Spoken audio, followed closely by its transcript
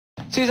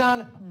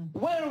Suzanne,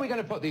 where are we going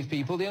to put these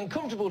people? The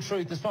uncomfortable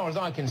truth, as far as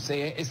I can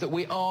see it, is that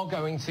we are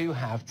going to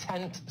have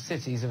tent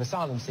cities of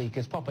asylum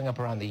seekers popping up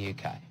around the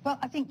UK. Well,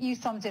 I think you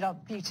summed it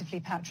up beautifully,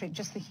 Patrick,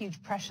 just the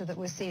huge pressure that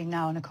we're seeing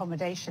now in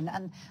accommodation,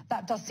 and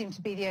that does seem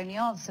to be the only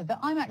answer. But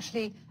I'm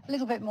actually a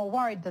little bit more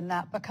worried than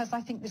that, because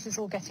I think this is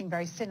all getting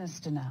very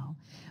sinister now.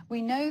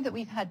 We know that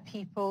we've had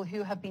people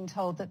who have been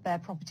told that their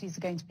properties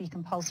are going to be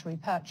compulsory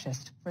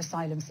purchased for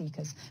asylum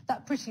seekers.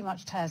 That pretty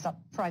much tears up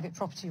private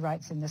property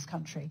rights in this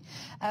country.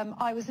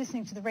 I was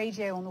listening to the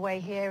radio on the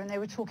way here, and they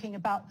were talking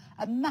about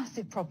a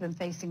massive problem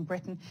facing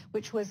Britain,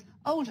 which was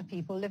older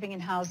people living in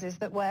houses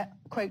that were,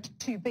 quote,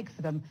 too big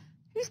for them.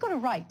 Who's got a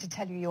right to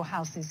tell you your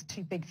house is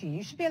too big for you?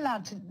 You should be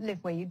allowed to live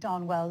where you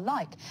darn well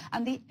like.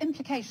 And the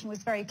implication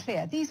was very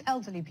clear. These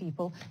elderly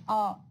people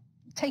are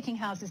taking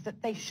houses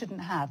that they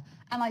shouldn't have.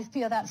 And I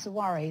fear that's a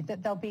worry,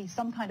 that there'll be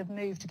some kind of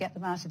move to get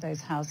them out of those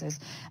houses.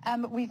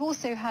 We've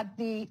also had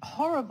the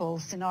horrible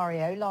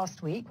scenario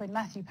last week when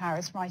Matthew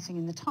Paris, writing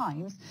in the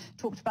Times,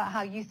 talked about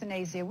how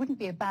euthanasia wouldn't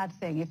be a bad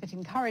thing if it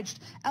encouraged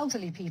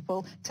elderly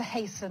people to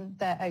hasten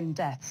their own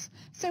deaths.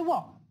 So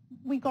what?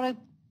 We've got to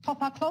pop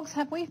our clogs,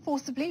 have we,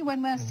 forcibly,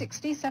 when we're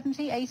 60,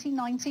 70, 80,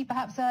 90,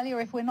 perhaps earlier,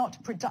 if we're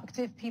not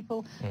productive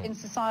people in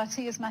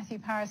society, as Matthew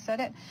Paris said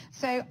it.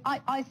 So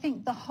I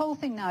think the whole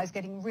thing now is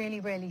getting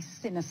really, really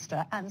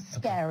sinister and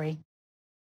scary.